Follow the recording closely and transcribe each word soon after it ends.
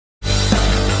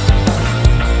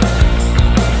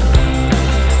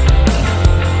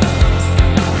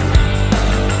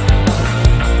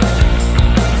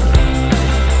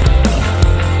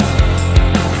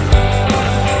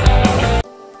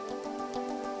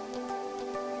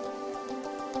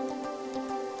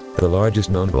The largest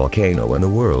known volcano in the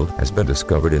world has been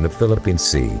discovered in the Philippine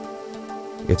Sea.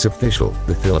 It's official,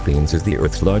 the Philippines is the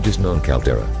Earth's largest known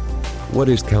caldera. What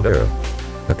is caldera?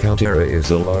 A caldera is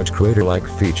a large crater-like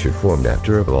feature formed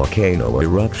after a volcano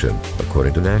eruption,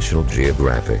 according to National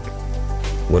Geographic.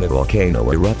 When a volcano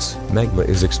erupts, magma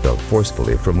is expelled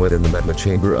forcefully from within the magma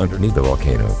chamber underneath the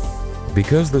volcano.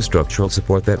 Because the structural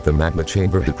support that the magma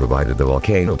chamber had provided the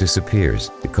volcano disappears,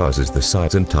 it causes the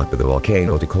sides and top of the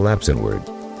volcano to collapse inward.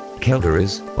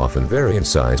 Calderas often vary in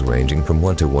size, ranging from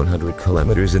 1 to 100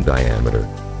 kilometers in diameter.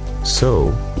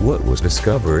 So, what was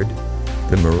discovered?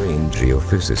 The marine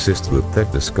geophysicist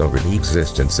Luke discovered the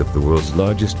existence of the world's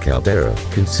largest caldera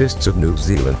consists of New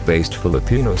Zealand-based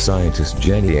Filipino scientist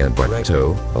Jenny Ann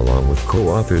Barreto, along with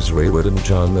co-authors Ray Wood and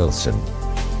John Milson.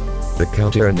 The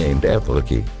caldera, named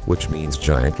Epalaki, which means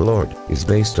giant lord, is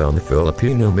based on the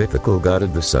Filipino mythical god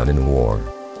of the sun and war.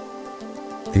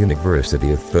 The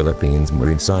University of Philippines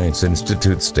Marine Science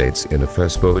Institute states in a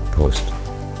Facebook post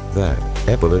that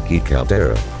Epalaki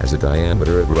caldera has a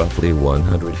diameter of roughly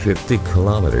 150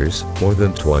 kilometers, more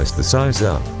than twice the size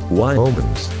of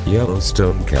Wyoming's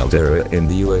Yellowstone caldera in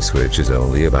the US, which is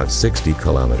only about 60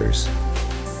 kilometers.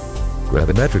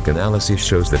 Gravimetric analysis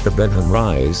shows that the Benham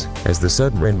Rise, as the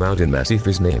submarine mountain massif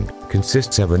is named,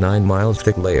 consists of a 9-mile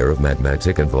thick layer of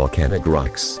magmatic and volcanic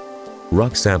rocks.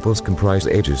 Rock samples comprise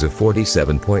ages of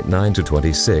 47.9 to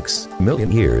 26 million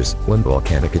years when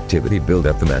volcanic activity built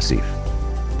up the massif.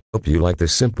 Hope you like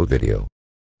this simple video.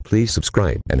 Please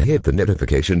subscribe and hit the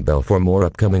notification bell for more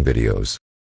upcoming videos.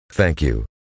 Thank you.